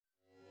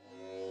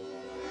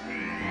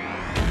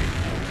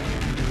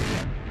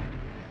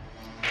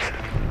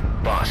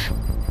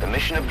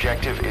mission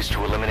objective is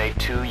to eliminate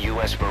 2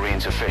 U.S.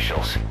 Marines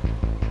officials.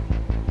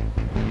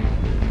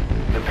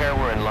 The pair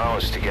were in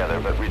Laos together,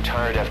 but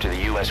retired after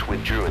the U.S.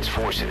 withdrew its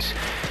forces.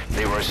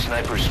 They were a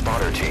sniper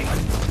spotter team.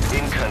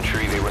 In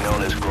country, they were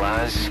known as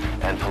Glaz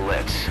and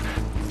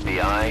Palitz, the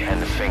eye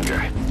and the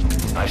finger.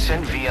 I've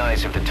sent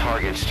VIs of the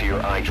targets to your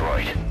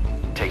iDroid.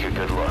 Take a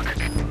good look.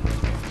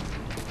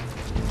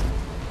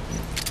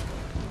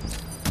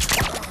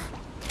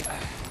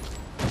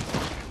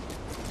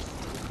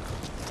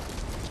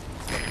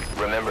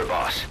 Remember,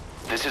 boss,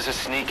 this is a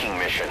sneaking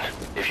mission.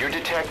 If you're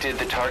detected,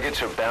 the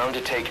targets are bound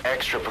to take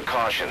extra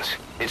precautions.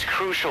 It's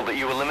crucial that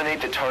you eliminate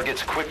the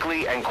targets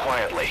quickly and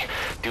quietly.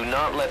 Do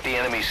not let the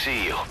enemy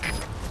see you.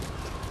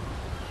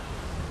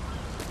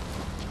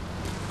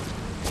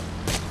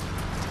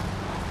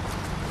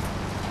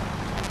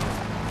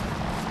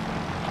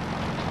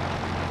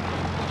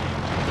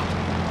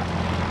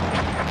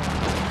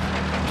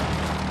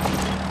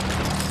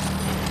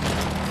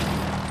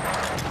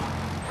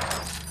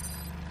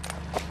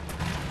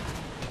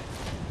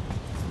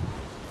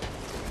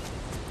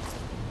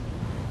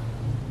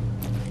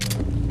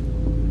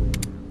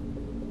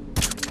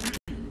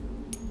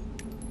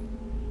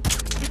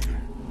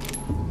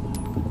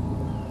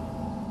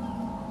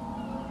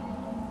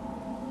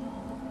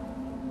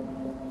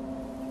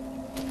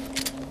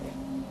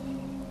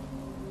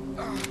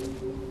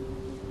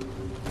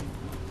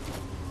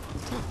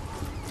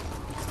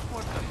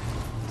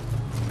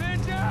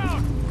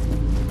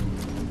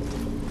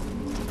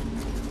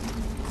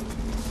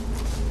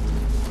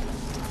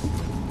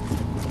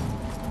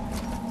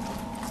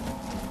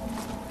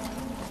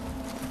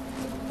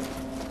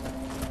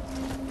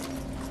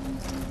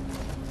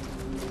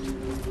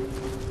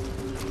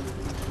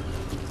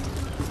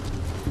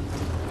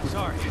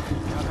 Sorry,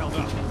 got held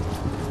up.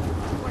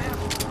 What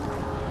happened?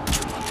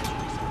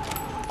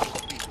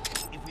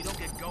 If we don't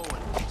get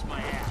going, it's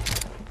my ass.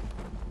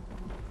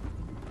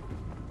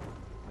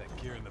 That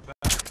gear in the back,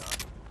 huh?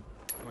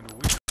 When do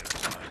we get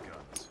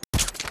guns?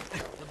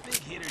 The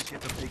big hitters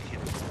hit the big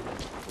hitters.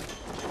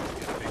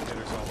 Get big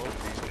hitters all over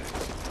these days.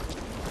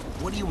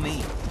 What do you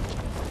mean?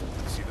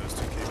 See those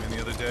two came in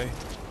the other day?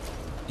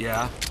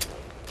 Yeah?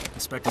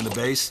 Inspecting the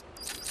base?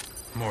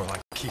 More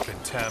like keeping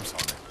tabs on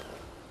it.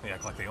 They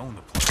act like they own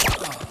the place.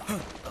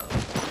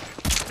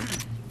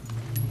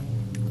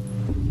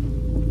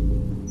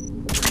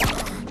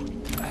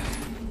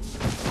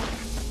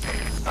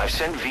 I've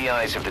sent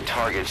VIs of the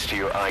targets to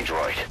your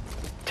iDroid.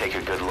 Take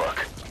a good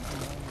look.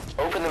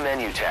 Open the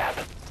menu tab,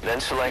 then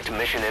select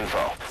Mission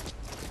Info.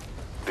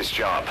 This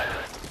job.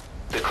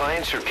 The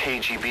clients are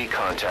KGB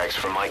contacts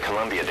from my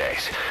Columbia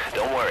days.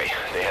 Don't worry,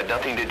 they had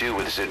nothing to do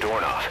with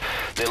Zadornov.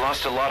 They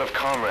lost a lot of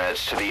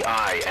comrades to the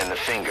eye and the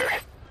finger.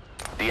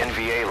 The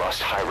NVA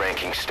lost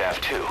high-ranking staff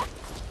too,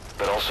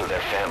 but also their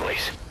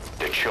families,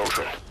 their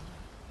children.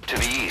 To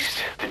the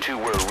east, the two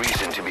were a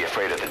reason to be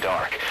afraid of the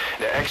dark.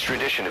 Their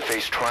extradition to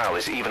face trial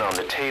is even on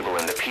the table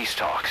in the peace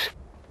talks.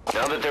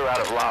 Now that they're out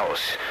of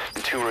Laos,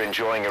 the two are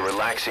enjoying a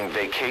relaxing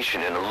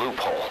vacation in a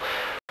loophole,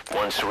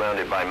 one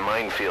surrounded by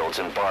minefields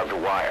and barbed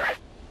wire.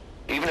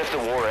 Even if the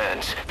war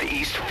ends, the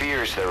East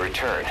fears their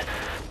return.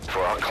 For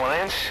our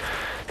clients,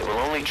 it will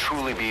only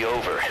truly be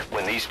over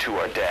when these two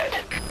are dead.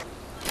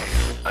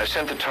 I've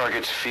sent the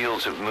target's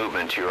fields of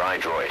movement to your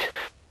iDroid.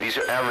 These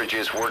are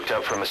averages worked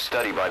up from a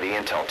study by the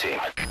intel team.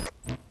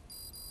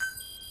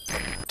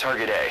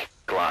 Target A,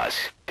 Glaz,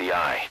 the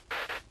eye.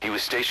 He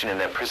was stationed in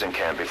that prison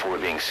camp before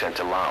being sent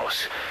to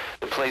Laos.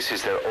 The place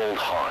is their old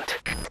haunt.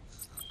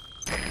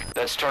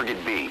 That's Target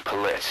B,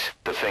 Palitz,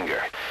 the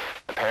finger.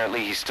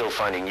 Apparently he's still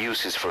finding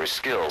uses for his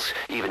skills,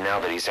 even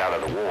now that he's out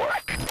of the war.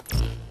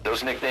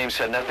 Those nicknames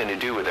had nothing to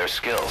do with their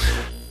skills.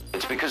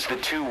 It's because the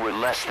two were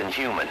less than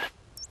human.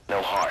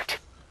 No heart.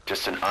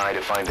 Just an eye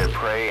to find their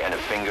prey and a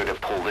finger to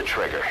pull the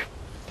trigger.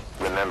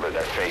 Remember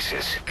their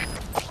faces.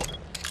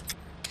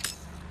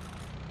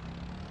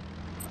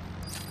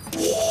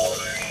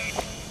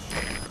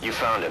 You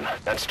found him.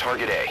 That's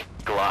Target A,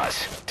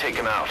 Glaz. Take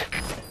him out.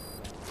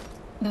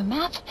 The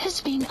map has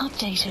been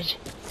updated.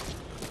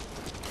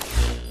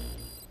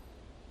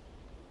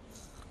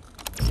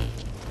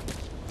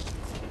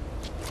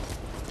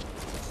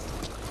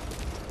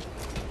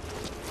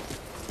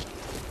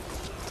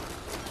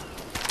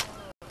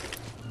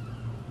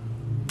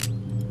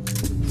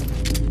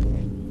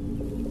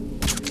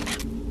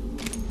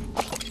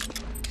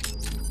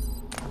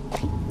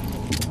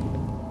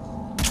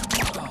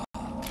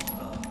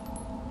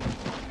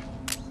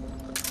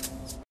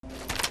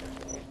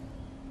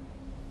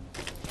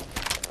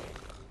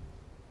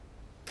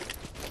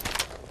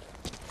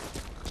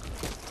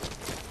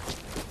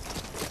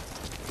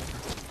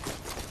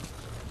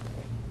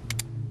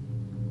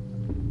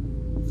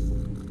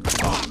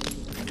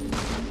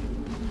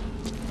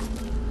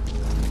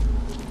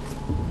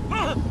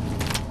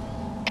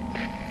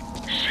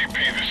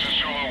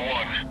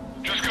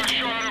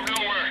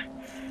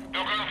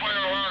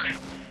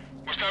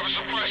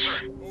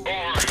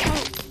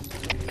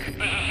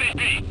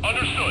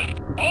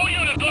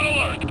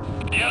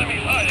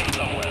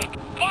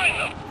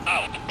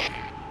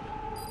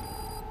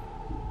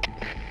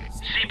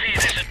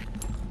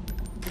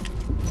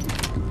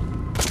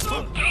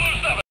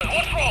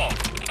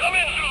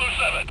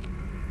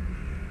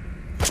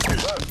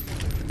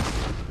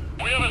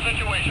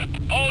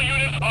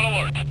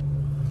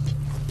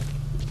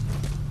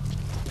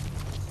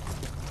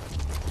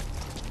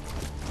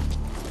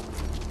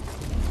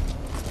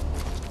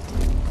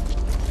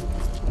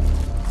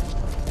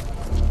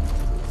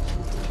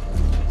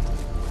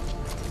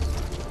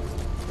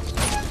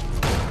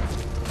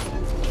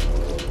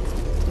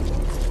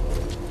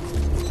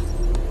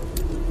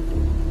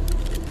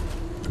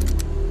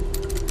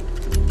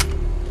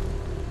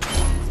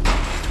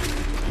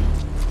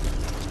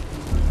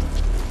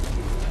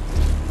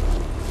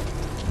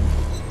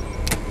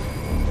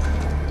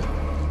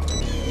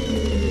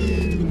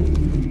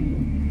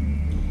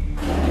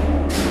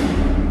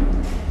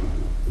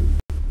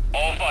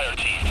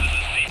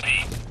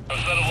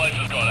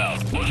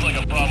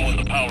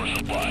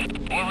 supply.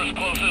 Whoever's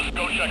closest,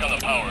 go check on the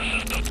power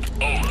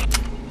system. Over.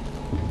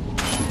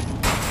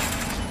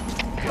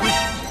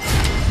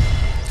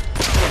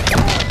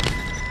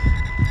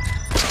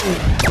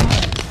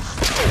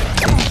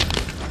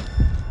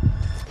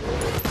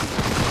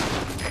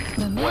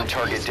 One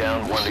target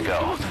down, one to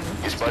go.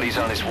 His buddy's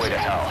on his way to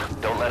hell.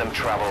 Don't let him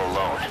travel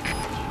alone.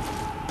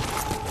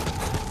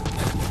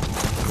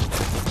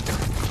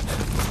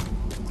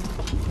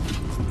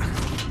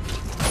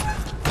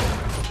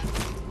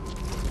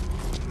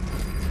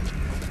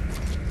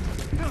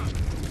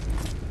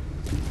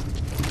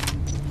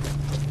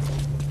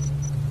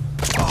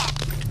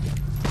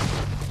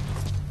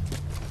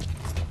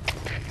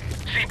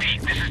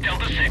 CP, this is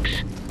Delta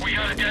 6. We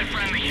got a dead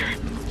friendly here.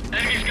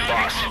 Enemy's got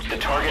Boss, to be close. the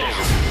target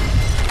is...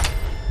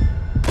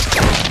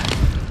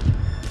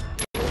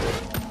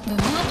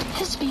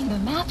 The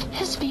map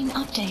has been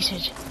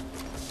updated.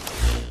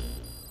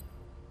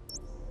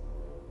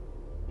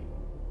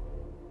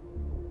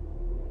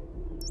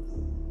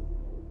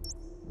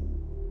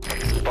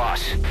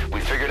 Boss, we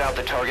figured out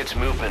the target's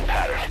movement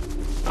pattern.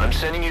 I'm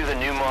sending you the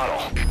new model.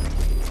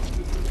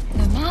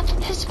 The map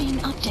has been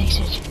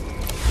updated.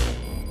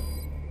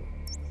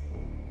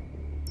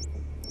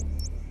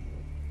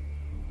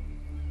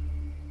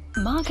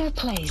 Marker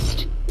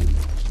placed.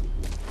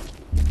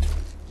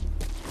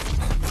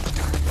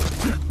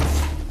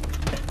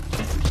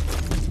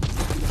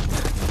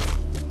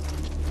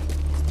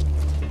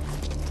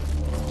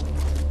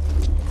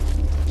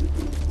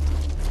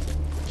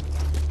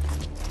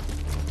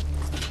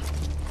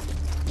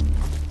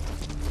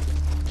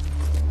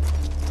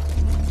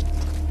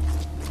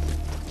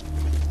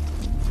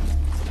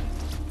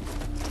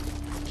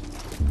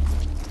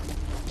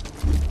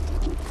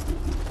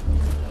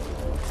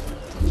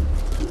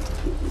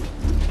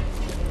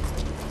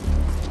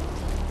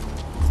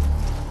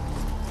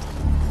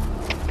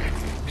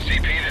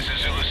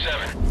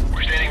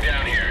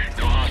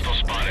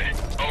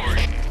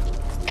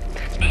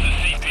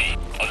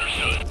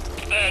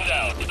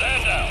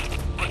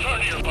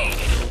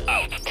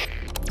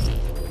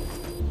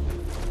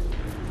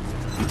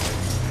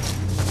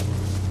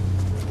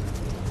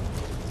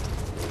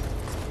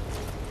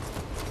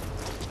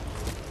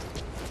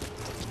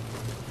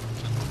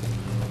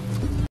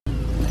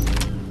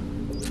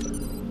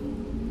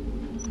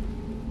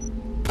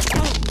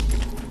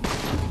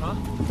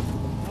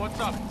 What's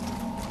up?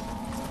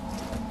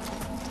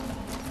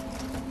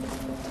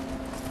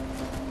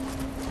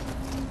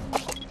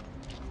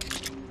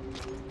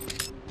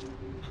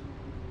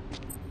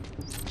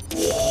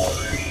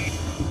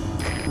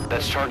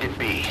 That's target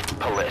B,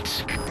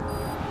 Palitz.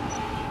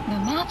 The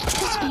map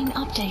has been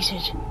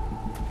updated.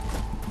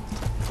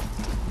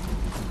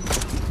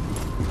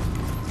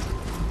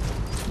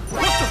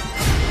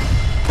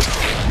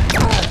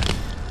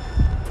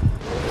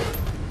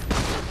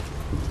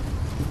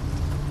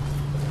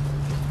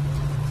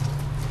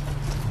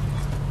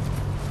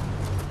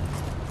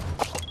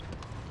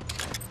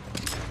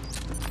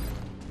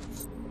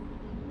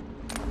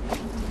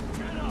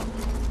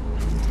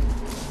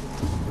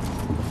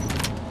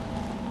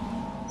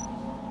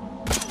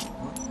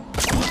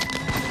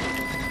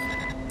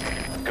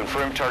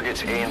 Confirm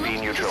targets A and B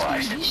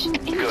neutralized. Mission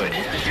Good.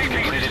 You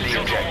completed the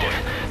objective.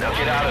 Now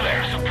get out of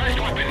there.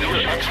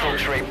 Either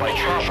exfiltrate by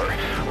chopper,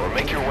 or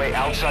make your way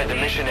outside the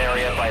mission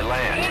area by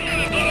land.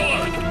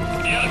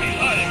 The enemy's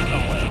hiding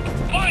somewhere.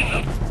 Find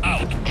them.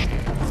 Out.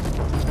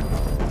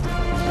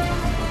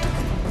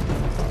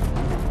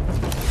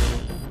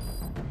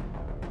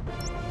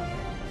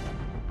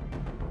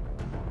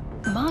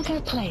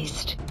 Marker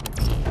placed.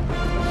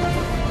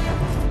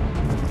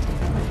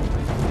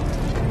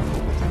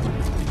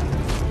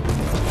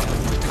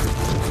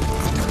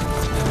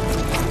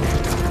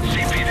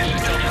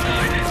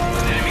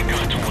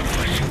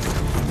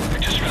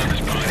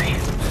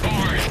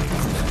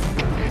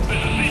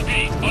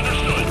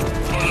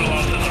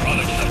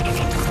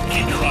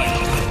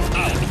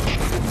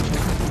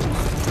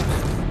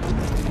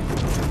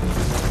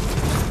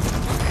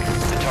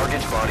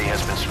 Body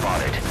has been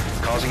spotted.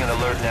 Causing an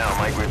alert now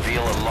might reveal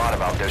a lot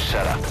about their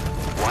setup.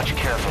 Watch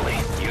carefully.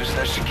 Use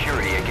their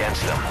security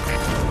against them.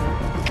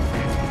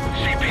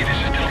 CP, this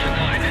is Delta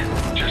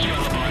 9. Just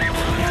found the body of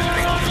one of the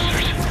visiting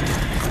officers.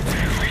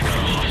 We've got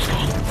a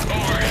hostile.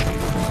 Over.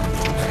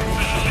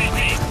 This is CP.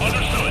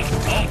 Understood.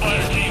 All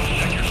fire teams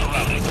check your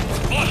surroundings.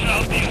 Flush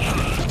out the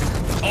intruders.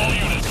 All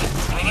units,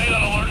 remain on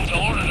alert until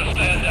ordered to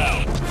stand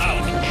down.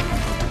 Out.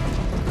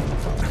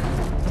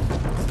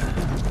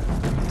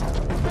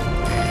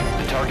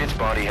 Target's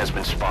body has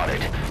been spotted.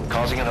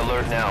 Causing an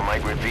alert now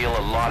might reveal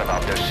a lot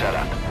about their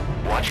setup.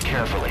 Watch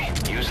carefully.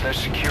 Use their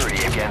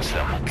security against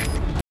them.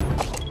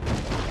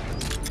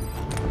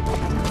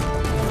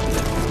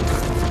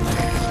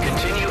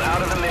 Continue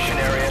out of the mission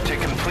area to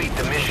complete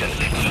the mission.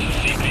 This is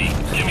CP.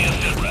 Give me a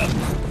sit rep.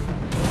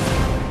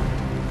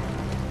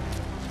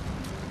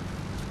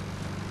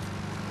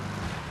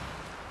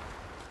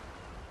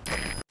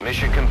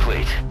 Mission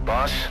complete.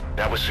 Boss,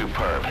 that was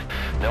superb.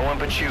 No one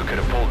but you could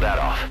have pulled that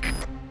off.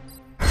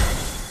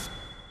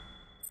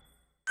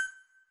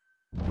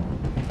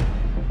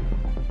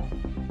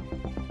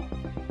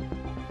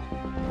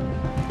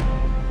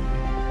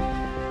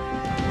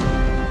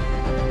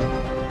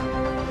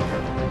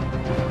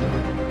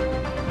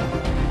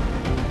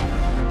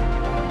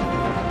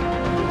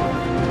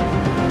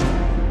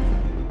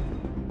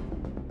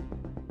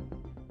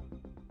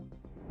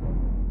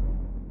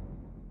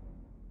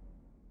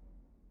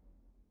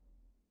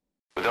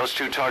 those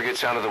two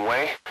targets out of the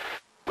way,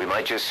 we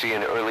might just see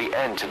an early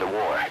end to the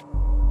war.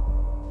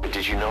 But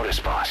did you notice,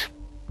 boss?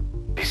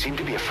 They seem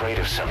to be afraid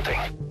of something.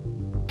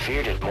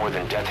 Feared it more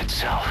than death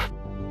itself.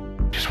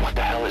 Just what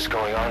the hell is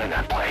going on in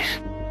that place?